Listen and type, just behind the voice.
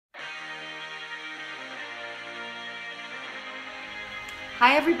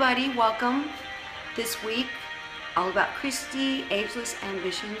Hi everybody, welcome. This week, all about Christy, Ageless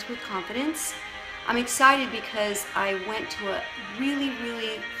Ambitions with Confidence. I'm excited because I went to a really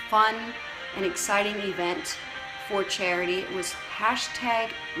fun and exciting event for charity. It was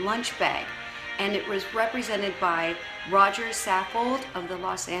 #lunchbag, and it was represented by Roger Saffold of the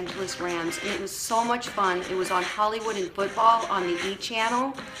Los Angeles Rams, and it was so much fun. It was on Hollywood and Football on the E!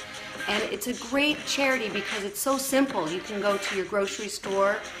 Channel. And it's a great charity because it's so simple. You can go to your grocery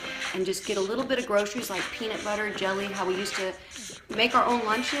store and just get a little bit of groceries like peanut butter, jelly, how we used to make our own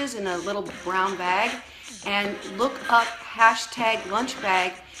lunches in a little brown bag, and look up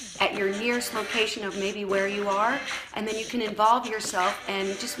 #lunchbag at your nearest location of maybe where you are, and then you can involve yourself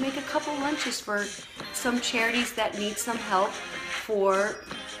and just make a couple lunches for some charities that need some help for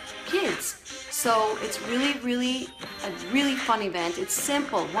kids. So it's really a really fun event. It's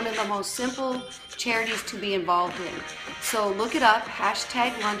simple, one of the most simple charities to be involved in. So look it up,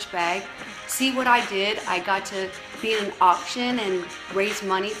 #lunchbag. See what I did. I got to be in an auction and raise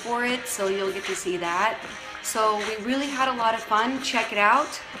money for it, so you'll get to see that. So we really had a lot of fun. Check it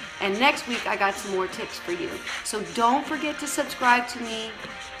out. And next week I got some more tips for you. So don't forget to subscribe to me.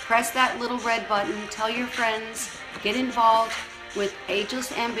 Press that little red button. Tell your friends. Get involved with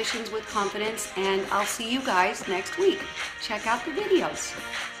Ageless Ambitions with Confidence, and I'll see you guys next week. Check out the videos.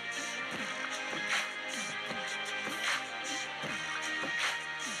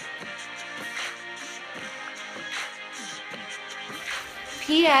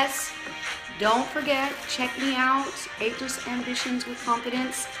 P.S. Don't forget, check me out, Ageless Ambitions with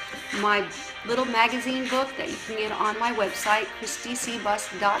Confidence, my little magazine book that you can get on my website,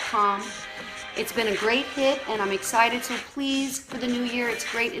 christycbus.com. It's been a great hit, and I'm excited, so please, for the new year, it's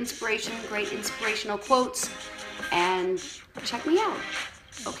great inspiration, great inspirational quotes, and check me out.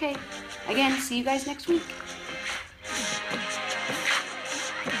 Okay, again, see you guys next week.